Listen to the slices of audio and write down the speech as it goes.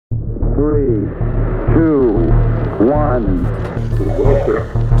Three, two, one.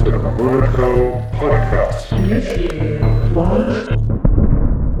 Welcome to the Monaco Podcast.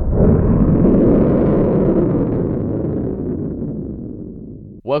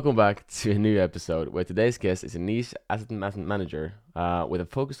 Welcome back to a new episode where today's guest is a niche asset manager with a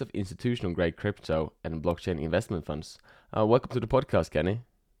focus of institutional grade crypto and blockchain investment funds. Welcome to the podcast, Kenny.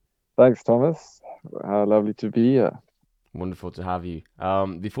 Thanks, Thomas. Lovely to be here. Wonderful to have you.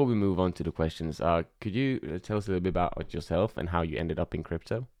 Before we move on to the questions, could you tell us a little bit about yourself and how you ended up in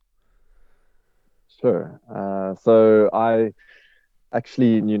crypto? Sure. So I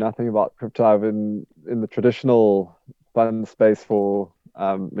actually knew nothing about crypto. I've been in the traditional fund space for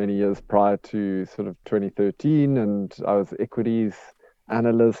many years prior to sort of 2013, and I was equities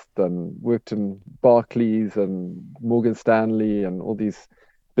analyst and worked in Barclays and Morgan Stanley and all these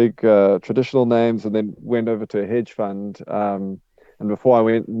big traditional names, and then went over to a hedge fund. And before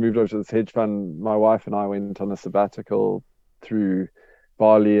I moved over to this hedge fund, my wife and I went on a sabbatical through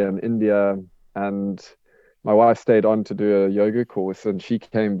Bali and India, and my wife stayed on to do a yoga course, and she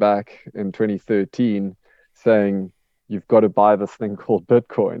came back in 2013 saying, "You've got to buy this thing called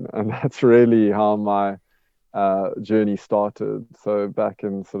Bitcoin." And that's really how my journey started. So back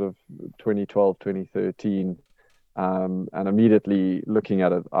in sort of 2012, 2013, and immediately looking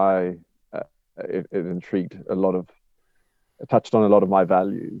at it, it intrigued it touched on a lot of my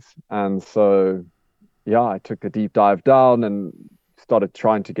values. And so, yeah, I took a deep dive down and started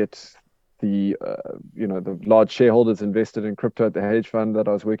trying to get the large shareholders invested in crypto at the hedge fund that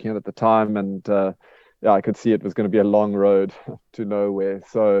I was working at the time. And yeah, I could see it was going to be a long road to nowhere.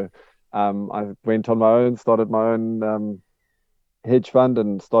 So I went on my own, started my own hedge fund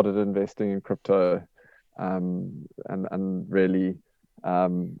and started investing in crypto, and really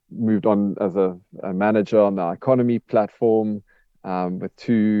moved on as a manager on the economy platform, with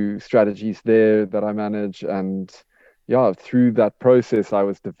two strategies there that I manage. And yeah, through that process, I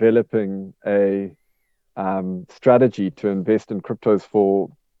was developing a strategy to invest in cryptos for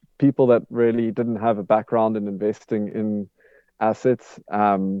people that really didn't have a background in investing in assets,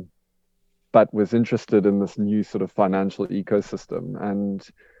 but was interested in this new sort of financial ecosystem. And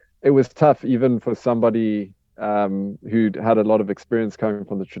it was tough even for somebody who'd had a lot of experience coming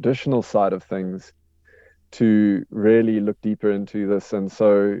from the traditional side of things to really look deeper into this. And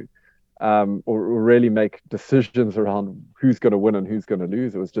so or really make decisions around who's going to win and who's going to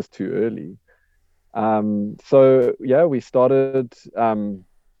lose. It was just too early. So yeah, we started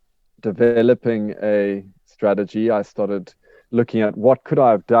developing a strategy. I started looking at what could I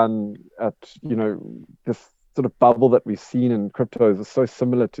have done at, this sort of bubble that we've seen in cryptos is so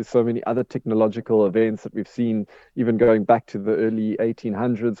similar to so many other technological events that we've seen, even going back to the early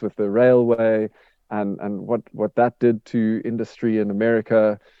 1800s with the railway and what that did to industry in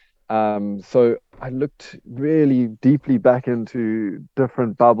America. So I looked really deeply back into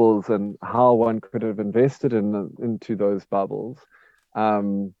different bubbles and how one could have invested into those bubbles.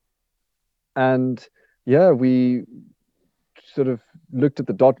 And yeah, we sort of looked at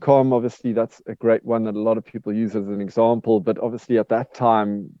the .com. Obviously, that's a great one that a lot of people use as an example. But obviously, at that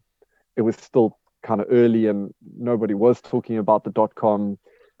time, it was still kind of early and nobody was talking about the .com.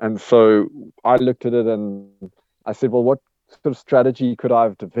 And so I looked at it and I said, well, what sort of strategy could I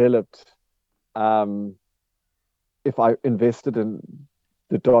have developed if I invested in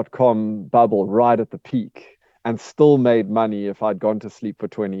the .com bubble right at the peak and still made money if I'd gone to sleep for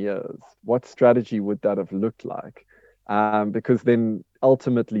 20 years? What strategy would that have looked like? Because then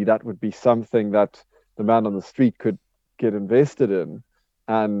ultimately that would be something that the man on the street could get invested in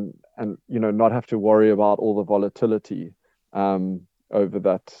and not have to worry about all the volatility over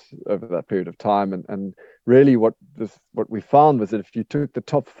that period of time. And really what we found was that if you took the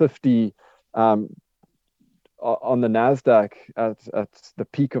top 50 on the NASDAQ at the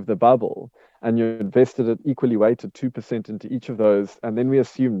peak of the bubble, and you invested it equally weighted 2% into each of those, and then we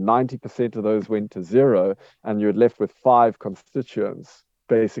assumed 90% of those went to zero, and you're left with 5 constituents,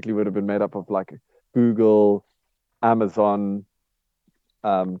 basically would have been made up of like Google, Amazon,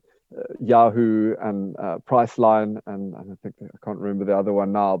 Yahoo, and Priceline, and I can't remember the other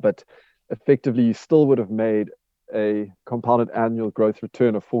one now, but effectively you still would have made a compounded annual growth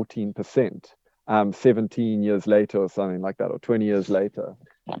return of 14%, 17 years later or something like that, or 20 years later.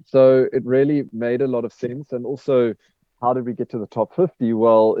 So it really made a lot of sense. And also, how did we get to the top 50?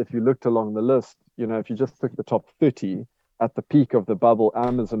 Well, if you looked along the list, if you just took the top 30, at the peak of the bubble,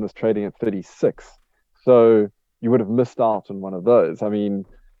 Amazon was trading at 36. So you would have missed out on one of those. I mean,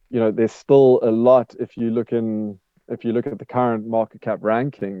 there's still a lot. If you look at the current market cap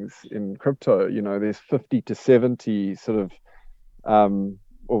rankings in crypto, there's 50 to 70 sort of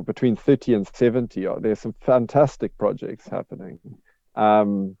or between 30 and 70. There's some fantastic projects happening.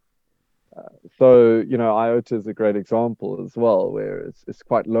 Um, so, IOTA is a great example as well, where it's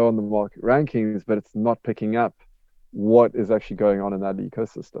quite low on the market rankings, but it's not picking up what is actually going on in that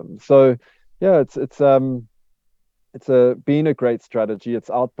ecosystem. So, yeah, it's been a great strategy. It's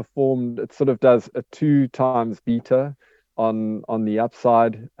outperformed. It sort of does a 2x beta on the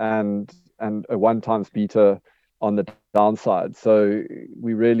upside and a 1x beta on the downside. So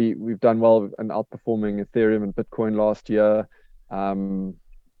we've done well and outperforming Ethereum and Bitcoin last year. And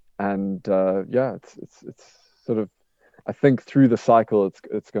yeah, it's sort of, I think through the cycle,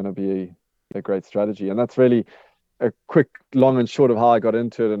 it's going to be a great strategy. And that's really a quick, long and short of how I got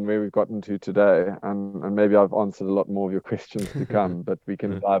into it and where we've gotten to today. And maybe I've answered a lot more of your questions to come, but we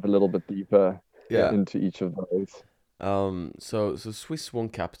can dive a little bit deeper Yeah. into each of those. So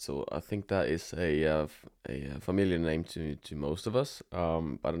SwissOne Capital, I think that is a familiar name to most of us.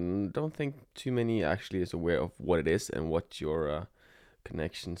 But I don't think too many actually is aware of what it is and what your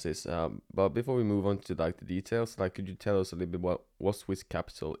connections is. But before we move on to like the details, like could you tell us a little bit what Swiss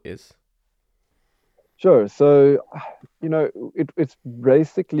Capital is? Sure. So, it's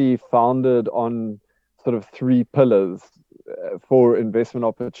basically founded on sort of three pillars for investment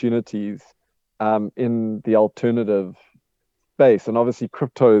opportunities in the alternative space. And obviously,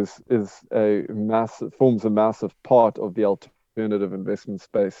 cryptos forms a massive part of the alternative investment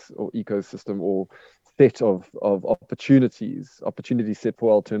space or ecosystem or set of opportunity set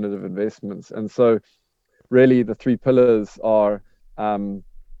for alternative investments. And so, really, the three pillars are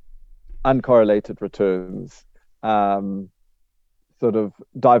uncorrelated returns, um, sort of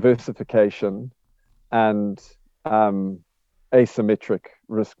diversification, and asymmetric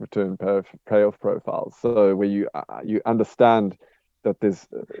risk return payoff profiles. So where you understand that there's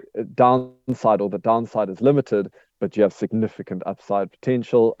a downside or the downside is limited, but you have significant upside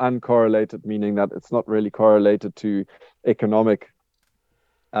potential. Uncorrelated, meaning that it's not really correlated to economic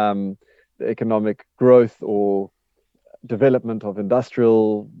the economic growth or development of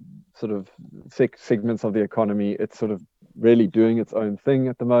industrial sort of segments of the economy. It's sort of really doing its own thing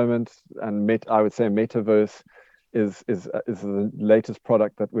at the moment. And I would say Metaverse is the latest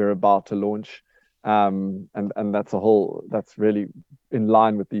product that we're about to launch. And that's really in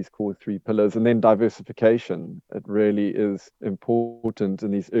line with these core three pillars. And then diversification. It really is important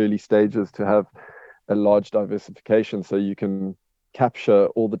in these early stages to have a large diversification so you can capture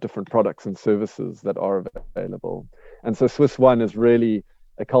all the different products and services that are available. And so SwissOne is really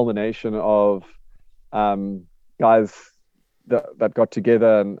a culmination of guys that got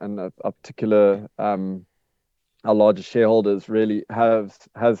together and a particular our largest shareholders really has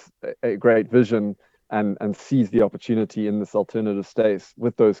a great vision and sees the opportunity in this alternative space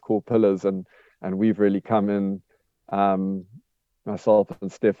with those core pillars, and we've really come in, myself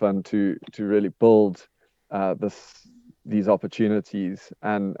and Stefan, to really build these opportunities,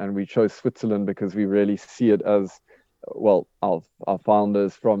 and we chose Switzerland because we really see it as, well, our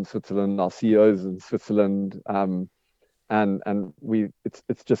founders from Switzerland, our CEOs in Switzerland, and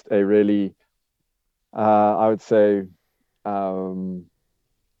it's just a really I would say,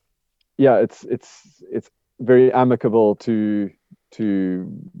 yeah, it's very amicable to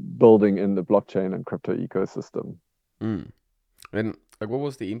building in the blockchain and crypto ecosystem. Mm. And like, what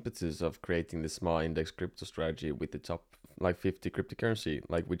was the impetus of creating the small index crypto strategy with the top like 50 cryptocurrency,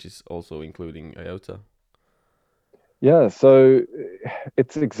 like which is also including IOTA? Yeah, so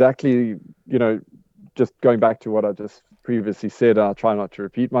it's exactly, just going back to what I just previously said, I'll try not to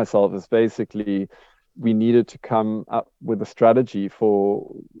repeat myself, is basically we needed to come up with a strategy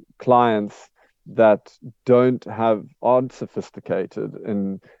for clients that aren't sophisticated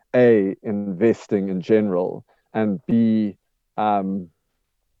in investing in general, and B, in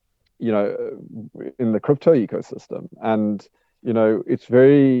the crypto ecosystem. And, it's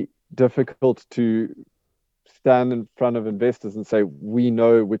very difficult to stand in front of investors and say, we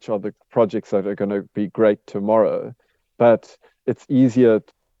know which are the projects that are going to be great tomorrow. But it's easier,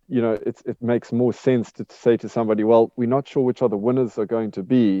 it makes more sense to say to somebody, well, we're not sure which are the winners are going to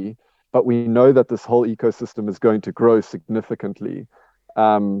be, but we know that this whole ecosystem is going to grow significantly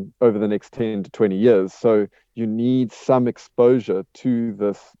over the next 10 to 20 years. So you need some exposure to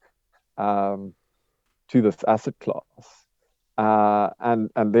this asset class. And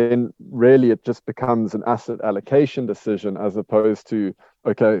then really it just becomes an asset allocation decision as opposed to,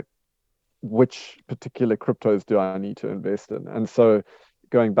 okay, which particular cryptos do I need to invest in? And so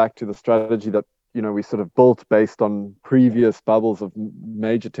going back to the strategy that, we sort of built based on previous bubbles of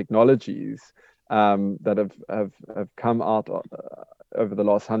major technologies that have come out over the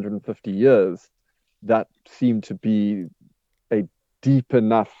last 150 years, that seemed to be a deep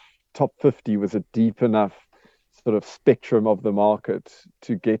enough, top 50 was a deep enough sort of spectrum of the market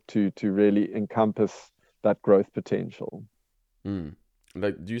to get to really encompass that growth potential. Mm.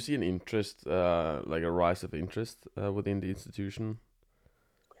 Like, do you see an interest, like a rise of interest within the institution?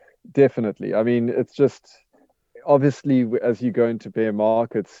 Definitely. I mean, it's just obviously as you go into bear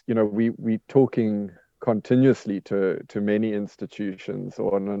markets, we talking continuously to many institutions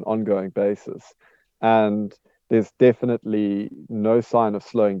on an ongoing basis, and there's definitely no sign of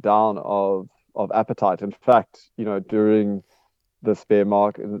slowing down of appetite. In fact, during this bear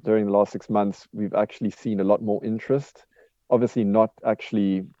market, during the last 6 months, we've actually seen a lot more interest. Obviously, not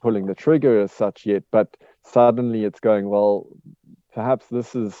actually pulling the trigger as such yet, but suddenly it's going, well, perhaps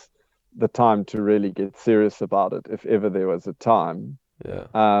this is the time to really get serious about it, if ever there was a time. Yeah.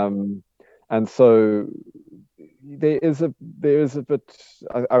 And so there is a bit.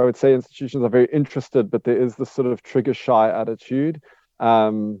 I would say institutions are very interested, but there is this sort of trigger shy attitude,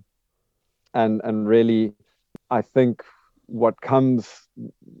 and really, I think what comes,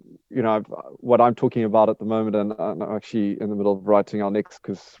 what I'm talking about at the moment, and I'm actually in the middle of writing our next,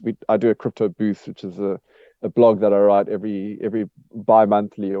 because I do a crypto boost, which is a blog that I write every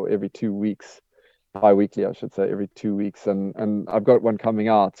bi-monthly or every 2 weeks, bi-weekly, I should say, every 2 weeks, and I've got one coming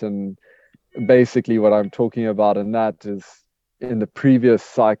out, and basically what I'm talking about in that is in the previous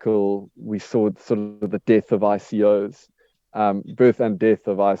cycle we saw sort of the death of ICOs, birth and death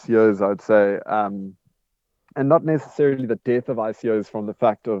of ICOs, I'd say, and not necessarily the death of ICOs from the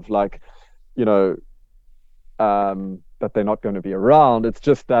fact of like, you know, that they're not going to be around. It's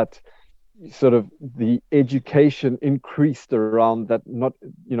just that sort of the education increased around that. Not,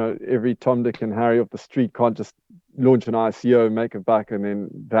 every Tom, Dick, and Harry off the street can't just launch an ICO, make a buck, and then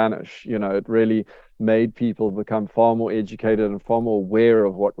vanish. It really made people become far more educated and far more aware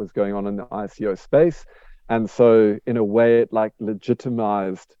of what was going on in the ICO space. And so, in a way, it like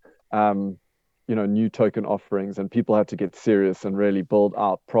legitimized, new token offerings, and people had to get serious and really build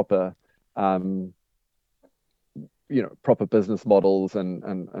out um, proper business models,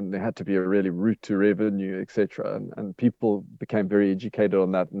 and there had to be a really route to revenue, etc. And people became very educated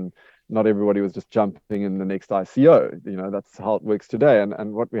on that, and not everybody was just jumping in the next ICO. That's how it works today.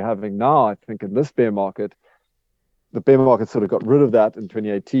 And what we're having now, I think, in this bear market, the bear market sort of got rid of that in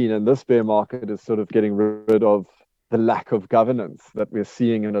 2018, and this bear market is sort of getting rid of the lack of governance that we're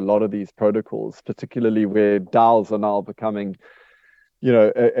seeing in a lot of these protocols, particularly where DAOs are now becoming,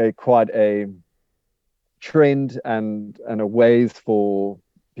 quite a trend, and a ways for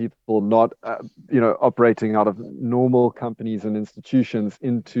people not operating out of normal companies and institutions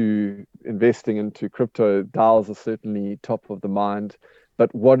into investing into crypto. DAOs are certainly top of the mind,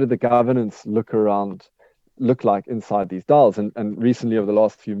 but what do the governance look like inside these DAOs? And recently, over the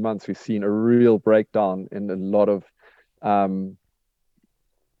last few months, we've seen a real breakdown in a lot of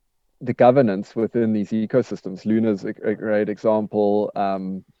the governance within these ecosystems. Luna's a great example,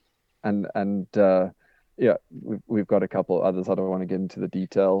 and yeah, we've got a couple others. I don't want to get into the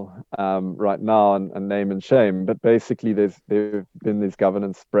detail right now, and name and shame, but basically there've been these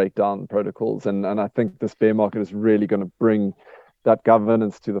governance breakdown protocols, and I think this bear market is really going to bring that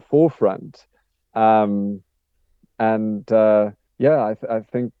governance to the forefront. Yeah, I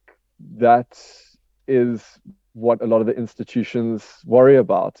think that is what a lot of the institutions worry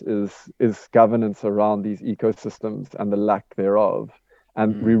about, is governance around these ecosystems and the lack thereof.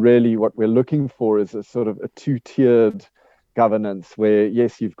 And what we're looking for is a sort of a two-tiered governance, where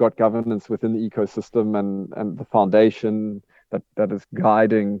yes, you've got governance within the ecosystem, and the foundation that is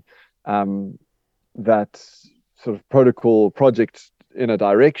guiding that sort of protocol project in a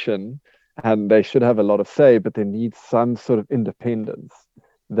direction, and they should have a lot of say, but they need some sort of independence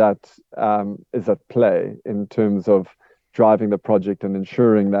that is at play in terms of driving the project and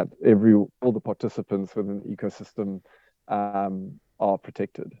ensuring that all the participants within the ecosystem are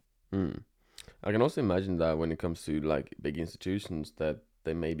protected. Mm. I can also imagine that when it comes to like big institutions, that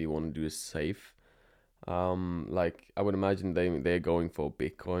they maybe want to do it safe. Like I would imagine they're going for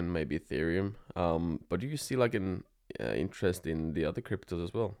Bitcoin, maybe Ethereum. But do you see like an interest in the other cryptos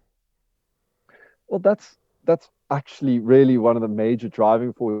as well? Well, that's actually really one of the major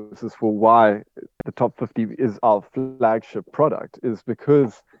driving forces for why the top 50 is our flagship product, is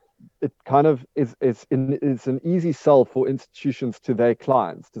because it kind of it's an easy sell for institutions to their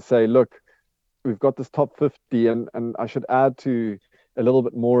clients to say, look, we've got this top 50, and I should add to a little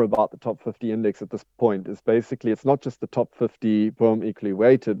bit more about the top 50 index at this point. Is basically, it's not just the top 50 boom equally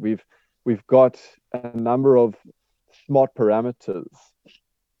weighted. We've got a number of smart parameters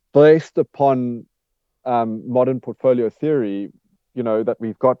based upon modern portfolio theory, that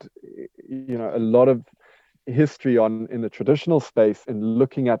we've got a lot of history in the traditional space in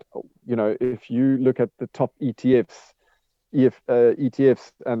looking at, if you look at the top ETFs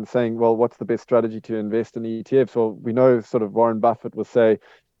and saying, well, what's the best strategy to invest in ETFs? Well, we know sort of Warren Buffett will say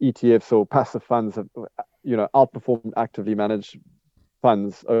ETFs or passive funds have, outperformed actively managed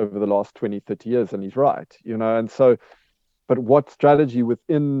funds over the last 20, 30 years. And he's right, and so, but what strategy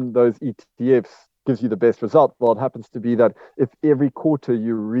within those ETFs gives you the best result? Well, it happens to be that if every quarter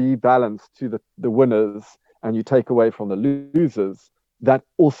you rebalance to the winners and you take away from the losers, that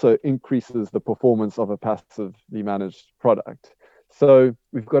also increases the performance of a passively managed product. So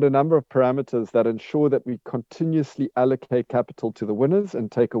we've got a number of parameters that ensure that we continuously allocate capital to the winners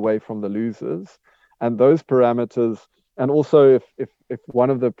and take away from the losers. And those parameters, and also if one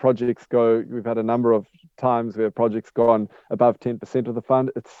of the projects we've had a number of times where projects gone above 10% of the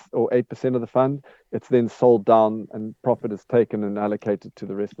fund, or 8% of the fund, it's then sold down and profit is taken and allocated to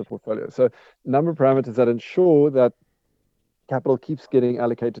the rest of the portfolio. So a number of parameters that ensure that capital keeps getting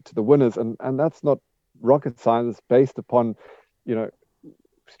allocated to the winners, and that's not rocket science. It's based upon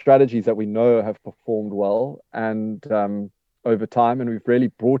strategies that we know have performed well and over time, and we've really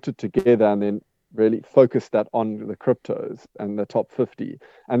brought it together and then really focused that on the cryptos and the top 50.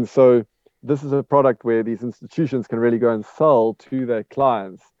 And so this is a product where these institutions can really go and sell to their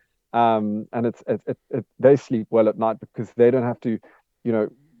clients, and they sleep well at night because they don't have to,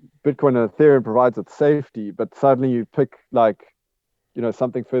 Bitcoin and Ethereum provides it safety, but suddenly you pick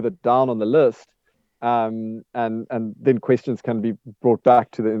something further down on the list, and then questions can be brought back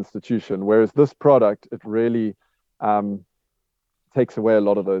to the institution. Whereas this product, it really takes away a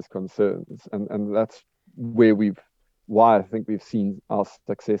lot of those concerns, and that's why I think we've seen our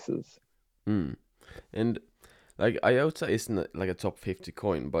successes. And like IOTA isn't like a top 50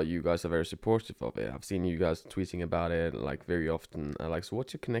 coin, but you guys are very supportive of it. I've seen you guys tweeting about it like very often. So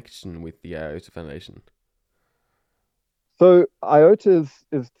what's your connection with the IOTA Foundation? So IOTA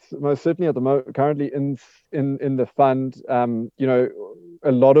is most certainly at the moment currently in the fund.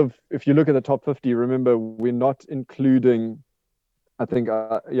 A lot of, if you look at the top 50, remember we're not including. I think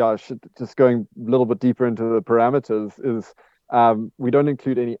I should just going a little bit deeper into the parameters is. We don't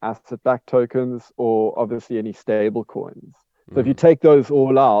include any asset-backed tokens or obviously any stable coins. So if you take those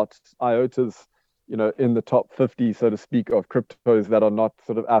all out, IOTA's, in the top 50, so to speak, of cryptos that are not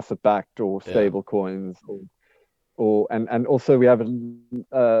sort of asset-backed or stable coins, and also we have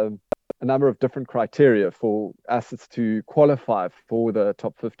a number of different criteria for assets to qualify for the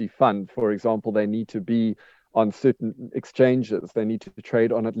top 50 fund. For example, they need to be on certain exchanges. They need to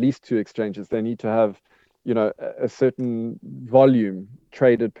trade on at least 2 exchanges. They need to have a certain volume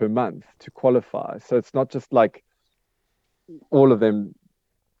traded per month to qualify. So it's not just like all of them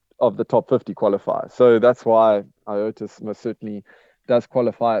of the top 50 qualify. So that's why IOTA most certainly does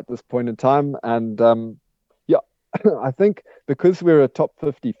qualify at this point in time. And I think because we're a top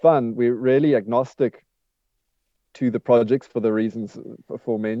 50 fund, we're really agnostic to the projects for the reasons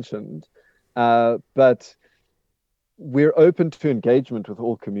aforementioned. But we're open to engagement with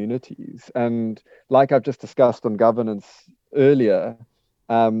all communities. And like I've just discussed on governance earlier,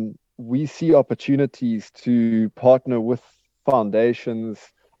 we see opportunities to partner with foundations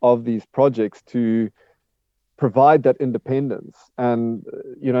of these projects to provide that independence. And,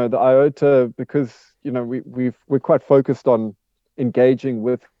 the IOTA, because, we're quite focused on engaging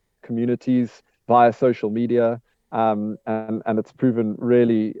with communities via social media, and it's proven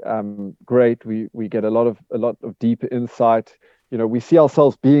really great. We get a lot of deeper insight. We see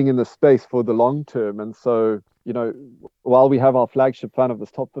ourselves being in the space for the long term, and so while we have our flagship fund of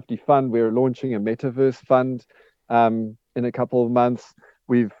this top 50 fund, we're launching a metaverse fund in a couple of months.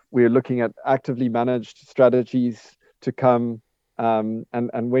 We're looking at actively managed strategies to come, and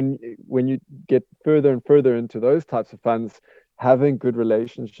when you get further and further into those types of funds, having good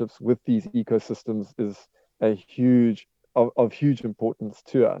relationships with these ecosystems is of huge importance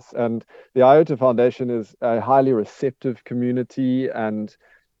to us. And the IOTA Foundation is a highly receptive community, and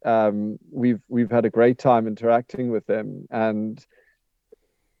we've had a great time interacting with them. And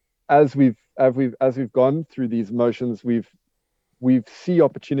as we've gone through these motions, we've see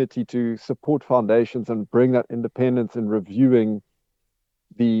opportunity to support foundations and bring that independence in reviewing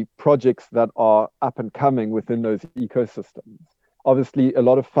the projects that are up and coming within those ecosystems. Obviously, a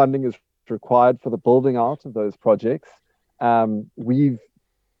lot of funding is required for the building out of those projects. We've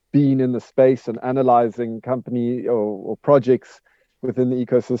been in the space and analyzing company or projects within the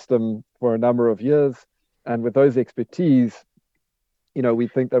ecosystem for a number of years. And with those expertise, we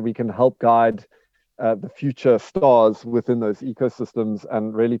think that we can help guide the future stars within those ecosystems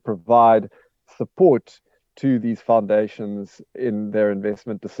and really provide support to these foundations in their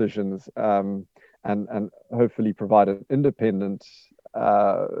investment decisions. and hopefully provide an independent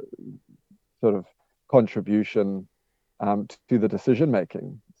sort of contribution to the decision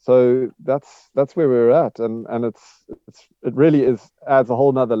making. So that's where we're at, and it really adds a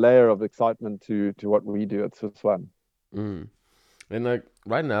whole nother layer of excitement to what we do at SwissOne. Mm. And like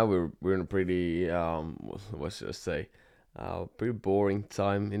right now, we're in a pretty what should I say, pretty boring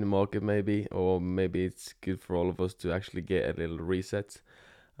time in the market, maybe, or maybe it's good for all of us to actually get a little reset.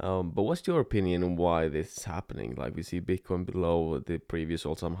 But what's your opinion on why this is happening? Like we see Bitcoin below the previous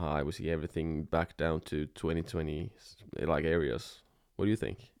all-time high, we see everything back down to 2020 like areas. What do you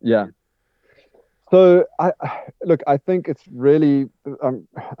think? Yeah. So look, I think it's really,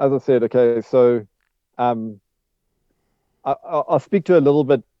 as I said, okay. So um, I'll speak to a little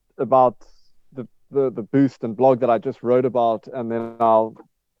bit about the boost and blog that I just wrote about, and then I'll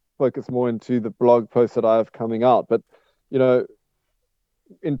focus more into the blog post that I have coming out. But you know,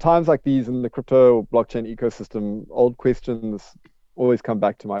 in times like these in the crypto or blockchain ecosystem, old questions always come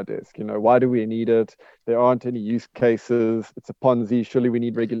back to my desk. You know, why do we need it? There aren't any use cases. It's a Ponzi. Surely we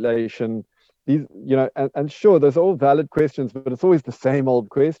need regulation. These, you know, and sure, those are all valid questions, but it's always the same old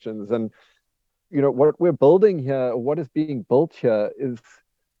questions. And you know, what we're building here, or what is being built here, is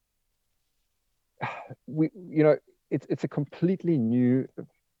you know, it's a completely new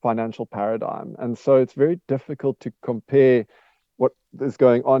financial paradigm, and so it's very difficult to compare what is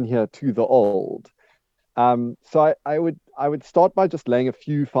going on here to the old. So I would start by just laying a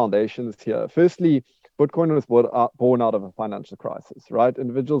few foundations here. Firstly, Bitcoin was born out of a financial crisis, right?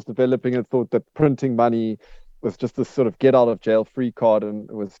 Individuals developing it thought that printing money was just this sort of get out of jail free card, and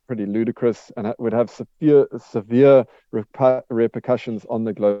it was pretty ludicrous, and it would have severe repercussions on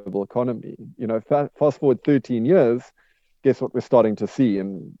the global economy. You know, fast forward 13 years, guess what we're starting to see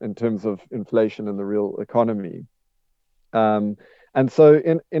in terms of inflation in the real economy. And so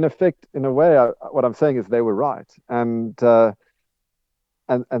in effect, in a way, what I'm saying is they were right. And so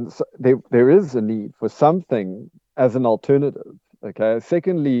there is a need for something as an alternative. Okay.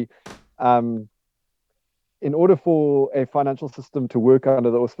 Secondly, in order for a financial system to work under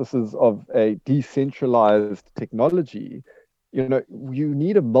the auspices of a decentralized technology, you know, you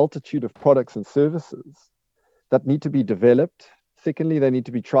need a multitude of products and services that need to be developed. Secondly, they need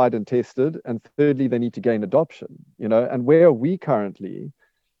to be tried and tested. And thirdly, they need to gain adoption, you know, and where are we currently,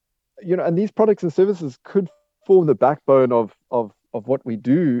 you know, and these products and services could form the backbone of what we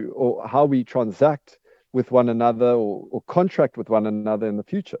do or how we transact with one another or contract with one another in the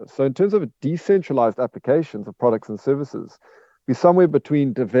future. So in terms of decentralized applications of products and services, we're somewhere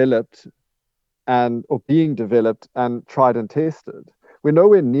between developed or being developed and tried and tested. We're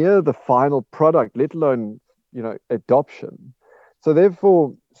nowhere near the final product, let alone, you know, adoption. So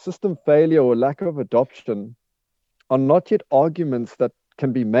therefore, system failure or lack of adoption are not yet arguments that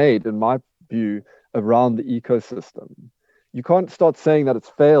can be made, in my view, around the ecosystem. You can't start saying that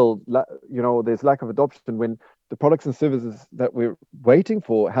it's failed, you know, there's lack of adoption when the products and services that we're waiting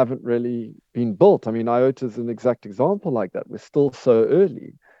for haven't really been built. I mean, IOTA is an exact example like that. We're still so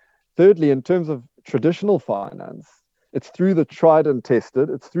early. Thirdly, in terms of traditional finance, it's through the tried and tested,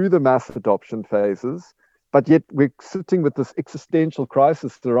 it's through the mass adoption phases, but yet we're sitting with this existential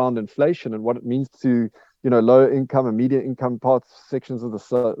crisis around inflation and what it means to, you know, lower income and medium income sections of the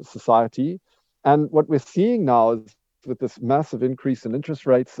society. And what we're seeing now is with this massive increase in interest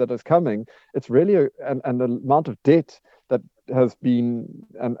rates that is coming, it's really an amount of debt that has been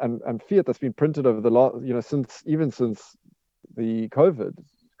and fiat that's been printed over the last, you know, since the COVID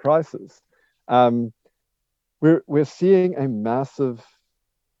crisis. We're seeing a massive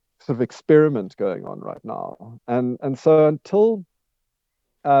sort of experiment going on right now, and so until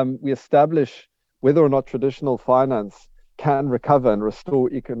we establish whether or not traditional finance can recover and restore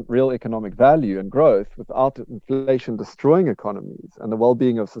real economic value and growth without inflation destroying economies and the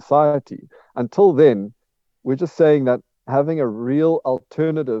well-being of society. Until then, we're just saying that having a real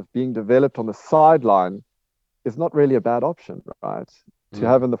alternative being developed on the sideline is not really a bad option, right? To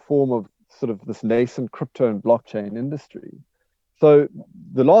have in the form of sort of this nascent crypto and blockchain industry. So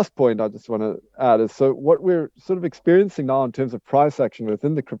the last point I just want to add is, so what we're sort of experiencing now in terms of price action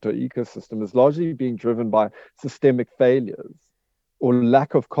within the crypto ecosystem is largely being driven by systemic failures or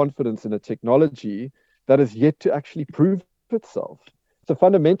lack of confidence in a technology that is yet to actually prove itself. So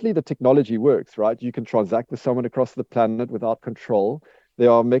fundamentally, the technology works, right? You can transact with someone across the planet without control.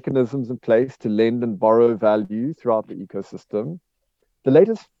 There are mechanisms in place to lend and borrow value throughout the ecosystem. The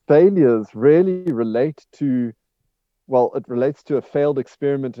latest failures really relate to, well, it relates to a failed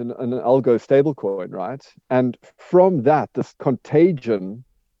experiment in an algo stablecoin, right? And from that, this contagion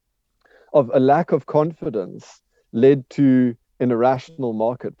of a lack of confidence led to an irrational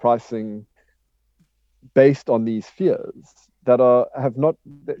market pricing based on these fears that have not,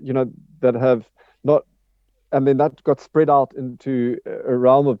 that have not, and then that got spread out into a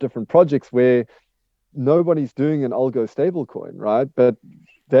realm of different projects where nobody's doing an algo stablecoin, right? But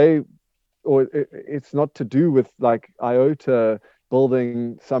they, or it's not to do with like IOTA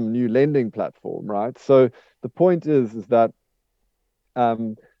building some new lending platform, right? So the point is that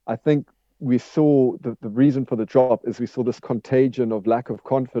I think we saw the reason for the drop is we saw this contagion of lack of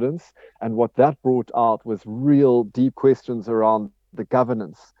confidence. And what that brought out was real deep questions around the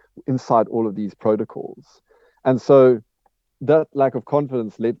governance inside all of these protocols. And so that lack of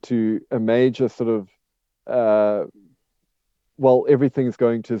confidence led to a major sort of, well, everything's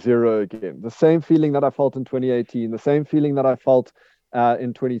going to zero again. The same feeling that I felt in 2018, the same feeling that I felt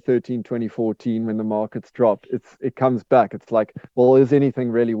in 2013, 2014 when the markets dropped. It comes back. It's like, well, is anything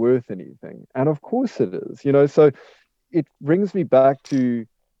really worth anything? And of course it is, So it brings me back to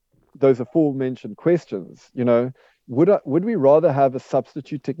those aforementioned questions. Would we rather have a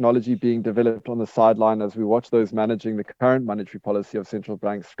substitute technology being developed on the sideline as we watch those managing the current monetary policy of central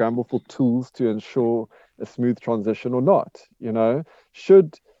banks scramble for tools to ensure a smooth transition or not?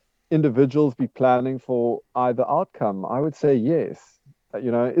 Should individuals be planning for either outcome? I would say yes.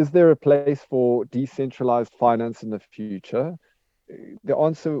 Is there a place for decentralized finance in the future? The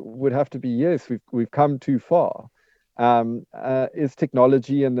answer would have to be yes. We've come too far. Is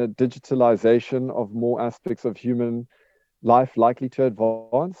technology and the digitalization of more aspects of human life likely to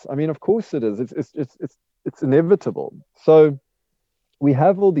advance? I mean, of course it is. It's inevitable. So we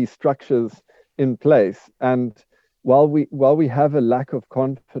have all these structures in place, and while we have a lack of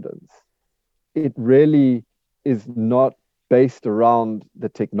confidence, it really is not based around the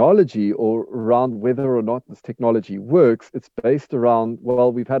technology or around whether or not this technology works. It's based around,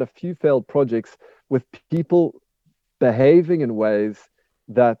 well, we've had a few failed projects with people behaving in ways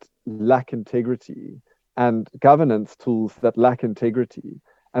that lack integrity and governance tools that lack integrity.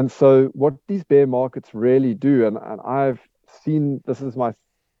 And so what these bear markets really do, and I've seen, this is my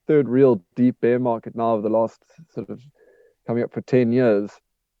third real deep bear market now of the last sort of coming up for 10 years,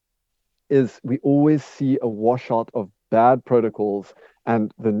 is we always see a washout of bad protocols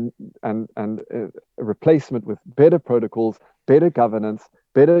and a replacement with better protocols, better governance,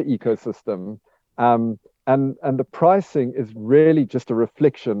 better ecosystem. And the pricing is really just a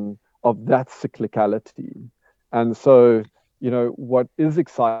reflection of that cyclicality. And so, what is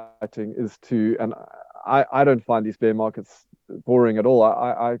exciting is and I don't find these bear markets boring at all.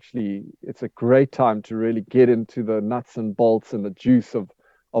 I actually, it's a great time to really get into the nuts and bolts and the juice of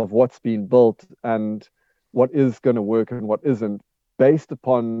what's been built and what is going to work and what isn't, based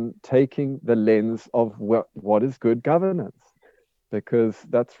upon taking the lens of what is good governance, because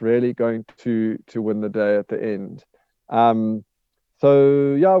that's really going to win the day at the end.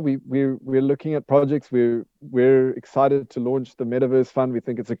 So yeah, we're looking at projects. We're excited to launch the Metaverse Fund. We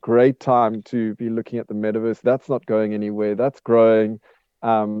think it's a great time to be looking at the Metaverse. That's not going anywhere. That's growing.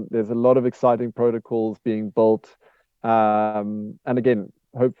 There's a lot of exciting protocols being built. And again,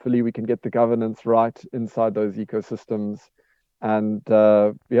 hopefully we can get the governance right inside those ecosystems. And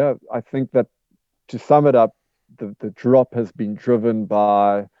yeah, I think that to sum it up, the drop has been driven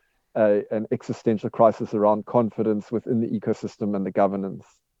by an existential crisis around confidence within the ecosystem and the governance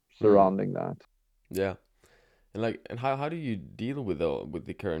surrounding that. Yeah. And how do you deal with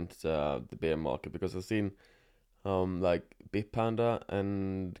the current the bear market? Because I've seen like Bitpanda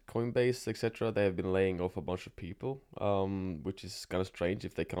and Coinbase, etc. They have been laying off a bunch of people, which is kind of strange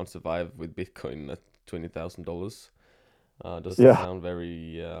if they can't survive with Bitcoin at $20,000. Doesn't Yeah, sound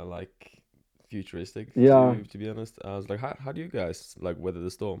very like futuristic yeah, to be honest. I was like, how do you guys like weather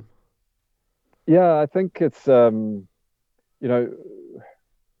the storm? yeah. I think it's you know,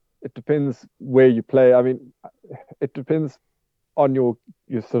 it depends where you play. I mean, it depends on your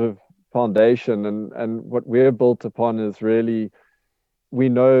sort of foundation, and what we're built upon is really, we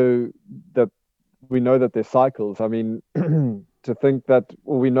know that there's cycles. I mean, to think that,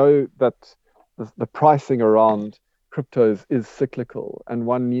 well, we know that the pricing around cryptos is cyclical, and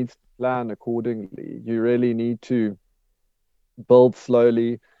one needs to plan accordingly. You really need to build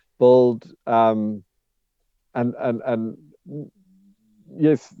slowly, build and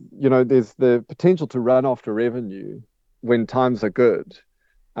yes, there's the potential to run after revenue when times are good.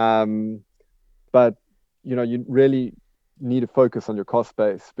 Um, but you really need to focus on your cost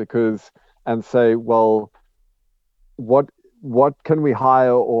base, and say, well, what can we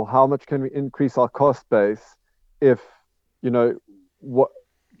hire, or how much can we increase our cost base if, you know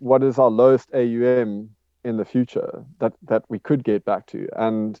what is our lowest AUM in the future that we could get back to,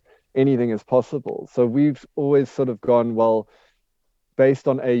 and anything is possible. So we've always sort of gone, well, based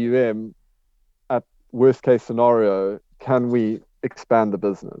on AUM, at worst case scenario, can we expand the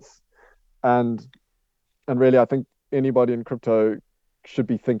business? And really, I think anybody in crypto should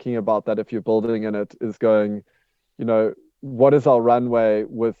be thinking about that if you're building in it, is going, what is our runway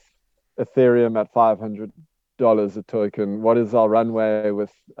with Ethereum at $500 a token? What is our runway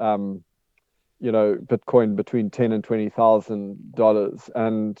with Bitcoin between $10,000 and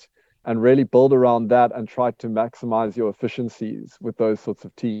 $20,000, and really build around that and try to maximize your efficiencies with those sorts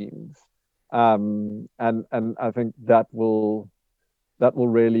of teams. And I think that will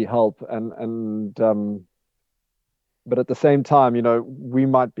really help. But at the same time, we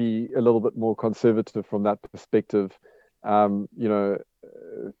might be a little bit more conservative from that perspective. 2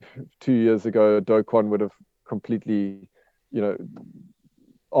 years ago, Do Kwon would have completely,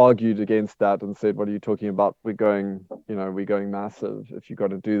 argued against that and said, "What are you talking about? We're going massive. If you've got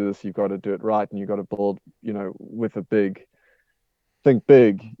to do this, you've got to do it right, and you've got to build, with a think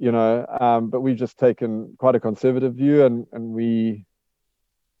big." But we've just taken quite a conservative view, and we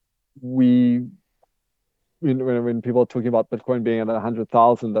when people are talking about Bitcoin being at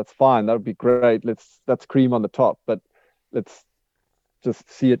 100,000, that's fine. That would be great. That's cream on the top, but let's just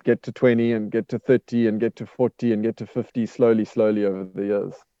see it get to 20 and get to 30 and get to 40 and get to 50 slowly over the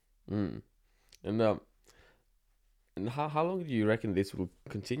years. Mm. And how long do you reckon this will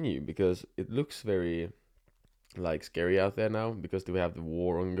continue? Because it looks very scary out there now, because we have the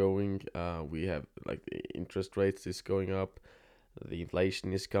war ongoing. We have the interest rates is going up, the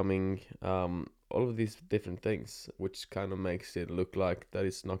inflation is coming. All of these different things, which kind of makes it look like that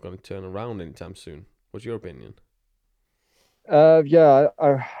it's not going to turn around anytime soon. What's your opinion? Yeah,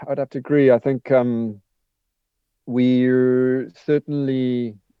 I'd have to agree. I think we're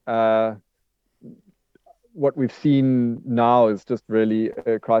certainly what we've seen now is just really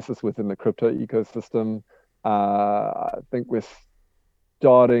a crisis within the crypto ecosystem. I think we're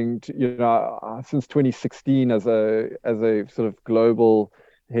starting to, since 2016, as a sort of global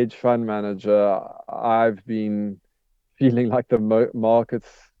hedge fund manager, I've been feeling like the markets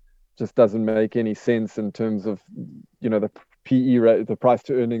just doesn't make any sense in terms of the PE rate, the price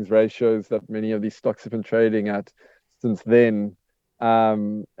to earnings ratios that many of these stocks have been trading at since then.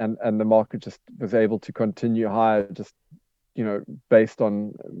 And the market just was able to continue higher, just based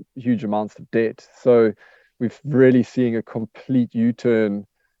on huge amounts of debt. So we've really seeing a complete U-turn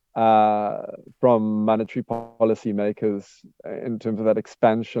from monetary policy makers in terms of that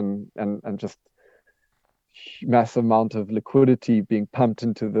expansion and just massive amount of liquidity being pumped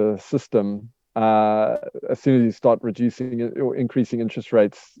into the system. As soon as you start reducing or increasing interest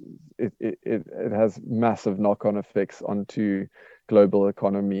rates, it has massive knock-on effects onto global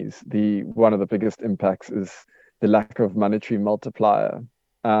economies. One of the biggest impacts is the lack of monetary multiplier.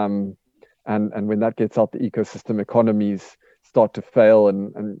 And when that gets out the ecosystem, economies start to fail,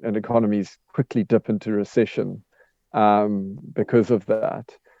 and economies quickly dip into recession because of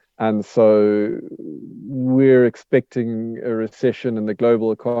that. And so we're expecting a recession in the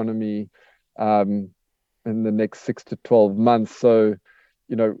global economy in the next 6 to 12 months. So,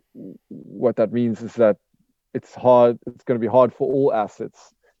 what that means is that it's going to be hard for all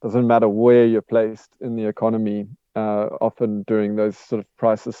assets. Doesn't matter where you're placed in the economy. Often during those sort of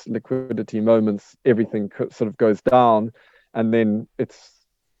crisis liquidity moments, everything sort of goes down, and then it's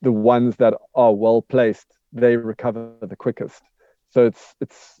the ones that are well placed, they recover the quickest. So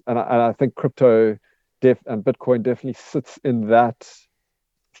and I think crypto and Bitcoin definitely sits in that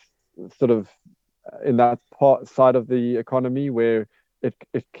sort of side of the economy where it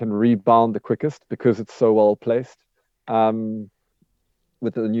can rebound the quickest because it's so well placed.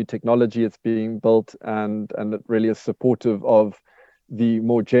 With the new technology it's being built, and it really is supportive of the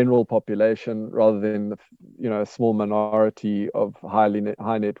more general population rather than a small minority of high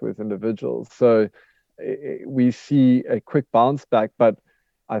net worth individuals. So we see a quick bounce back, but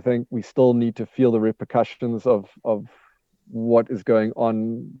I think we still need to feel the repercussions of what is going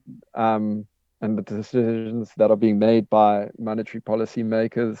on, and the decisions that are being made by monetary policy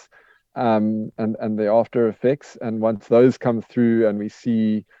makers, and the after effects. And once those come through and we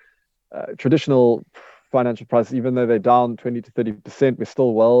see traditional financial prices, even though they're down 20 to 30%, we're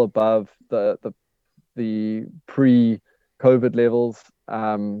still well above the pre-COVID levels,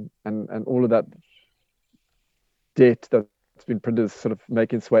 and all of that debt that's been printed is sort of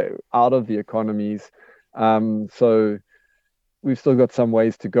making its way out of the economies. So we've still got some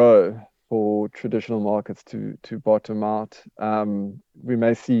ways to go for traditional markets to bottom out. We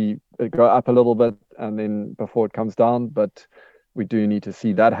may see it go up a little bit and then before it comes down, but we do need to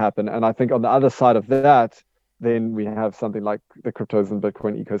see that happen. And I think on the other side of that, then we have something like the cryptos and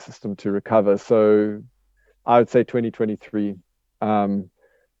Bitcoin ecosystem to recover. So I would say 2023.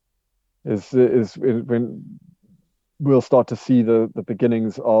 is when we'll start to see the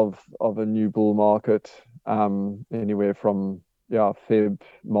beginnings of a new bull market, anywhere from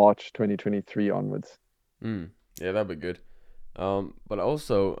March 2023 onwards. Mm. Yeah, that'd be good. But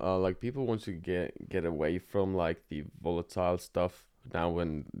also, like people want to get away from like the volatile stuff now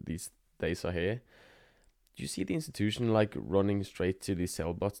when these days are here. Do you see the institution like running straight to the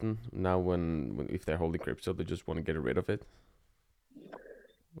sell button now when if they're holding crypto, they just want to get rid of it?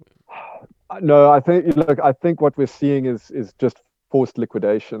 No, I think what we're seeing is just forced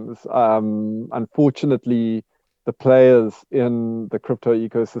liquidations. Unfortunately, the players in the crypto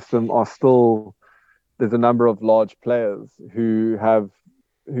ecosystem are still there's a number of large players who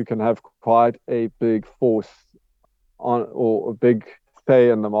can have quite a big force on or a big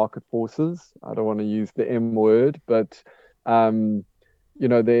say in the market forces. I don't want to use the M word, but um,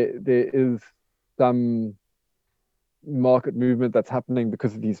 there is some market movement that's happening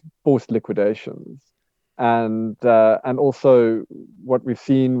because of these forced liquidations. And also what we've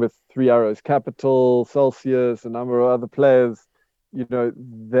seen with Three Arrows Capital, Celsius, a number of other players,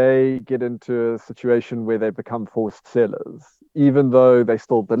 they get into a situation where they become forced sellers, even though they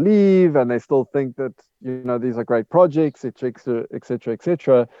still believe and they still think that these are great projects, et cetera, et cetera, et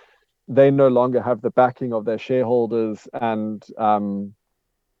cetera. They no longer have the backing of their shareholders and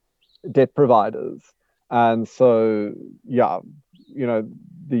debt providers. And so, yeah,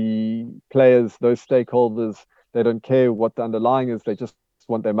 the players, those stakeholders, they don't care what the underlying is, they just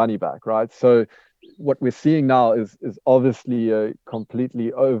want their money back, right? So what we're seeing now is obviously a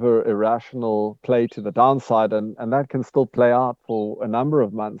completely over irrational play to the downside, and that can still play out for a number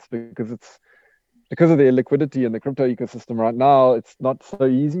of months because of the illiquidity in the crypto ecosystem right now. It's not so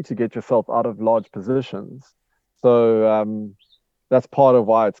easy to get yourself out of large positions. So that's part of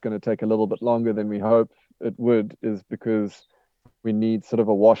why it's going to take a little bit longer than we hope it would, is because we need sort of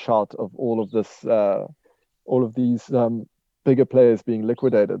a washout of all of these bigger players being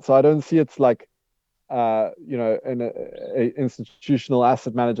liquidated. So I don't see it's like, a institutional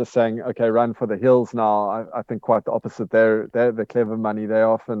asset manager saying, okay, run for the hills now. I think quite the opposite. They're the clever money. They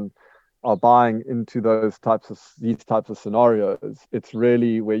often are buying into these types of scenarios. It's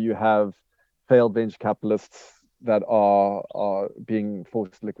really where you have failed venture capitalists that are being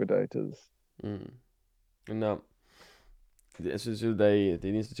forced liquidators. Mm. And now, the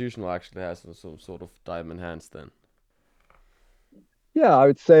institutional actually has some sort of diamond hands then. Yeah, I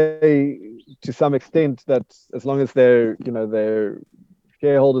would say to some extent that as long as their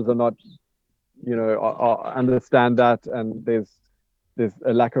shareholders are not, understand that, and there's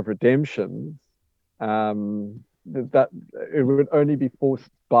a lack of redemption, that it would only be forced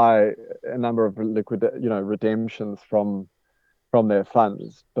by a number of redemptions from their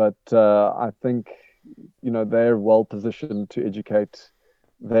funds. But I think they're well positioned to educate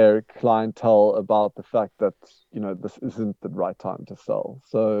their clientele about the fact that this isn't the right time to sell.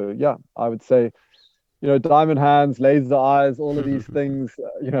 So yeah, I would say diamond hands, laser eyes, all of these things,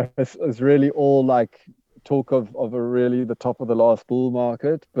 is really all like talk of a really the top of the last bull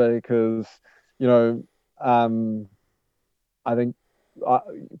market, because you know I think uh,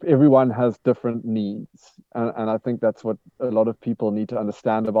 everyone has different needs, and I think that's what a lot of people need to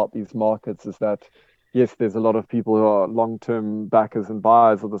understand about these markets, is that yes, there's a lot of people who are long-term backers and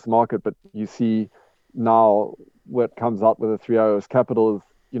buyers of this market, but you see now what comes out with the Three Arrows Capital is,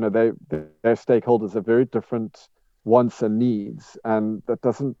 their stakeholders are very different wants and needs, and that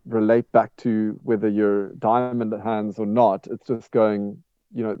doesn't relate back to whether you're diamond hands or not. It's just going,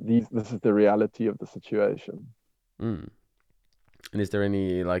 this is the reality of the situation. Mm. And is there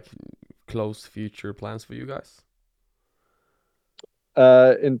any like close future plans for you guys?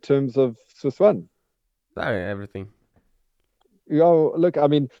 In terms of SwissOne. Everything. Look, I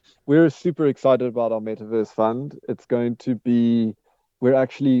mean, we're super excited about our metaverse fund. It's going to be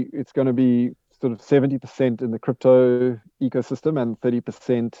sort of 70% in the crypto ecosystem and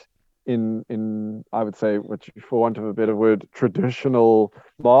 30% in I would say, which for want of a better word, traditional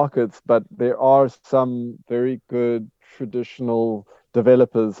markets. But there are some very good traditional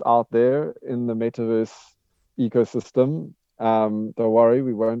developers out there in the metaverse ecosystem. Don't worry,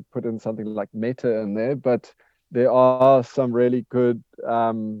 we won't put in something like Meta in there, but there are some really good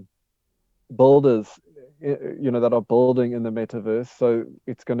builders, that are building in the metaverse. So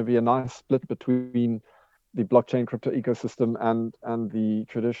it's going to be a nice split between the blockchain crypto ecosystem and the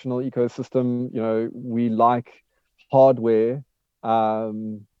traditional ecosystem. We like hardware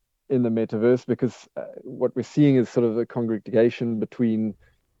in the metaverse because what we're seeing is sort of a congregation between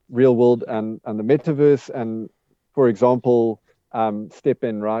real world and the metaverse. And for example, step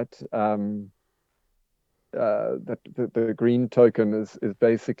in, right? that the green token is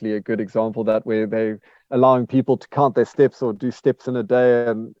basically a good example of that, where they allowing people to count their steps or do steps in a day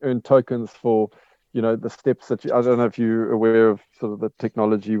and earn tokens for, the steps that I don't know if you're aware of sort of the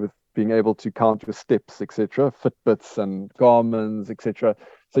technology with being able to count your steps, etc., Fitbits and Garmin's, etc.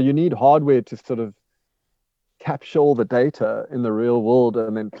 So you need hardware to sort of capture all the data in the real world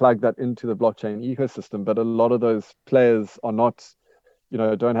and then plug that into the blockchain ecosystem. But a lot of those players are not,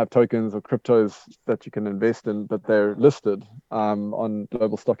 don't have tokens or cryptos that you can invest in, but they're listed on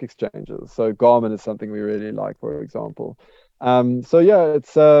global stock exchanges. So Garmin is something we really like, for example. So yeah,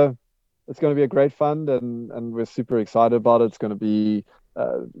 it's going to be a great fund, and we're super excited about it. It's going to be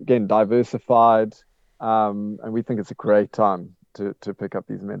again diversified, and we think it's a great time to pick up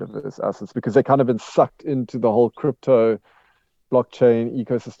these metaverse assets, because they kind of been sucked into the whole crypto blockchain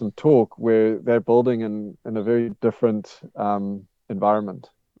ecosystem talk, where they're building in a very different environment.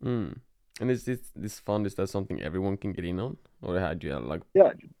 Mm. And is this fund, is that something everyone can get in on, or had you like?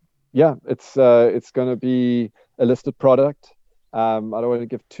 Yeah, it's going to be a listed product. I don't want to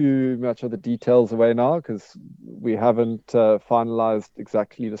give too much of the details away now, because we haven't finalized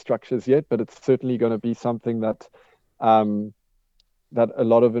exactly the structures yet, but it's certainly going to be something that that a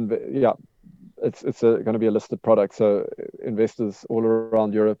lot of it's going to be a listed product, so investors all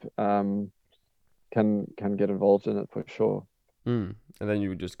around Europe can get involved in it for sure. Mm. And then you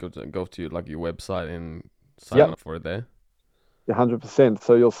would just go to like your website and sign Yeah, up for it there. 100%.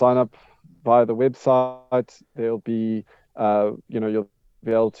 So you'll sign up via the website. There'll be, you'll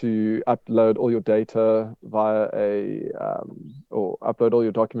be able to upload all your data via or upload all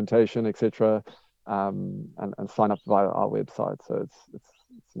your documentation, etc., and sign up via our website. So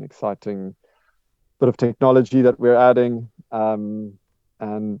it's an exciting bit of technology that we're adding, and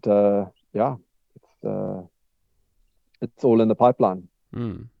yeah, it's all in the pipeline.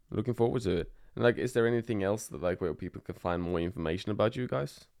 Mm. Looking forward to it. And like, is there anything else that like where people can find more information about you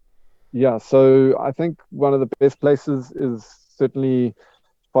guys? Yeah, so I think one of the best places is certainly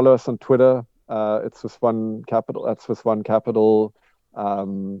follow us on Twitter. It's SwissOne Capital. That's SwissOne Capital.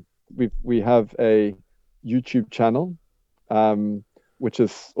 We have a YouTube channel, which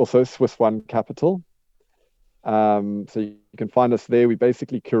is also SwissOne Capital. So you can find us there. We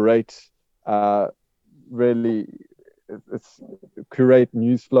basically curate, really, it's curate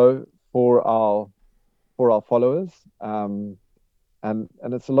news flow for our followers. And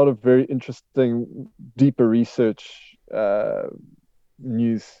it's a lot of very interesting, deeper research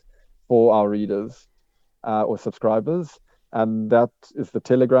news for our readers or subscribers. And that is the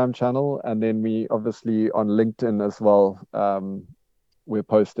Telegram channel. And then we obviously on LinkedIn as well. We're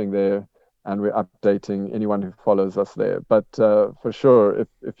posting there and we're updating anyone who follows us there. But for sure,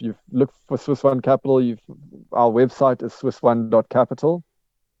 if you look for SwissOne Capital, our website is swissone.capital.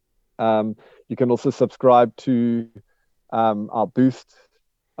 You can also subscribe to our boost,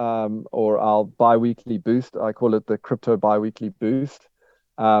 or our bi-weekly boost. I call it the crypto bi-weekly boost.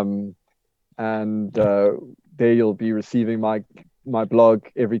 And there you'll be receiving my blog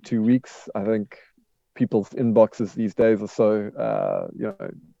every 2 weeks. I think people's inboxes these days are so,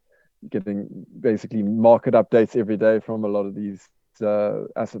 getting basically market updates every day from a lot of these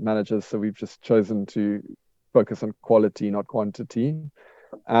asset managers. So we've just chosen to focus on quality, not quantity.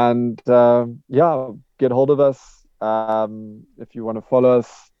 And yeah, get hold of us. If you want to follow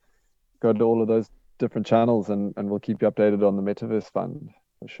us, go to all of those different channels, and we'll keep you updated on the Metaverse Fund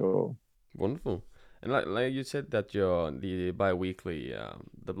for sure. Wonderful. And like you said that the bi-weekly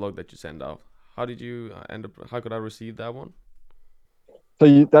the blog that you send out. How did you end up? How could I receive that one?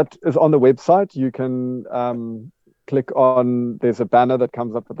 So that is on the website. You can click on. There's a banner that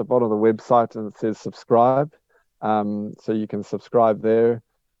comes up at the bottom of the website, and it says subscribe. So you can subscribe there.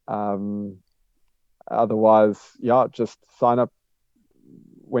 Otherwise, yeah, just sign up.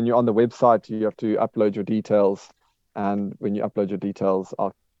 When you're on the website, you have to upload your details, and when you upload your details,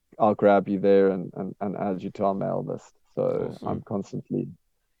 I'll grab you there and add you to our mail list. So Awesome. I'm constantly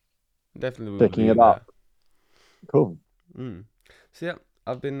Definitely will checking do it that. out. Cool. Mm. So yeah,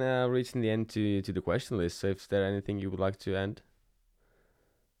 I've been reaching the end to the question list. So if there anything you would like to end?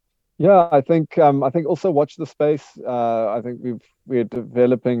 Yeah, I think also watch the space. I think we're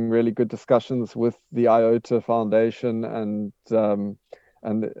developing really good discussions with the IOTA Foundation and the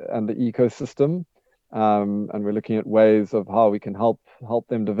ecosystem, and we're looking at ways of how we can help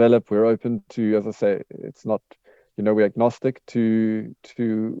them develop. We're open to, as I say, it's not, we're agnostic to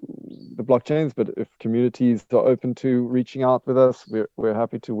the blockchains, but if communities are open to reaching out with us, we're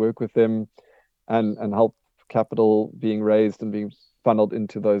happy to work with them and help capital being raised and being funneled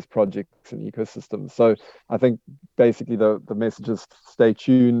into those projects and ecosystems. So I think basically the message is stay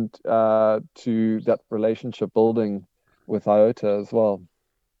tuned to that relationship building with IOTA as well.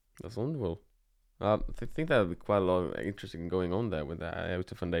 That's wonderful. I think that would be quite a lot of interesting going on there with the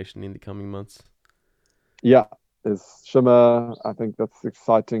IOTA Foundation in the coming months. Yeah, there's Shimmer. I think that's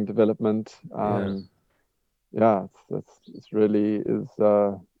exciting development. Yeah. Yeah, it's really is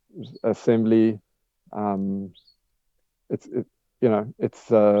assembly. Um, it's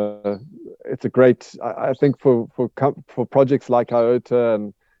it's a great. I think for projects like IOTA,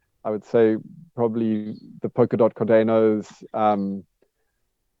 and I would say probably the Polkadot Cardanos,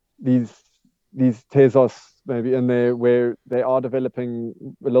 these Tezos maybe in there where they are developing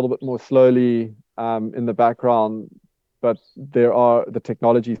a little bit more slowly in the background, but the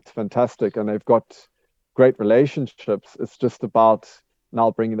technology is fantastic and they've got great relationships. It's just about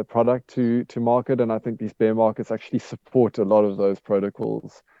now bringing the product to market, and I think these bear markets actually support a lot of those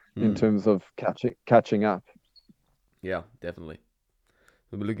protocols in terms of catching up. Yeah, definitely.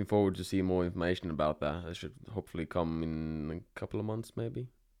 We'll be looking forward to see more information about that. It should hopefully come in a couple of months, maybe.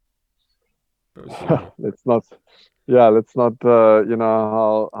 Very soon. Let's not you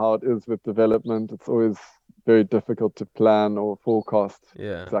know how it is with development. It's always very difficult to plan or forecast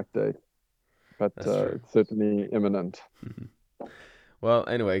Yeah, exact date, but that's true. it's certainly imminent. Well,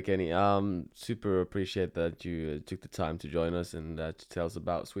 anyway, Kenny, super appreciate that you took the time to join us and to tell us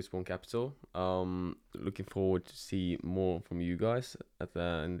about SwissOne Capital. Looking forward to see more from you guys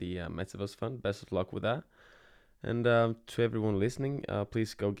in the Metaverse Fund. Best of luck with that. And to everyone listening,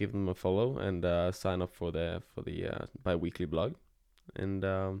 please go give them a follow and sign up for the bi-weekly blog. And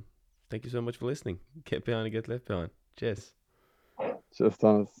thank you so much for listening. Get behind and get left behind. Cheers. Just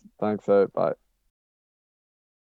Thomas, thanks. Bye.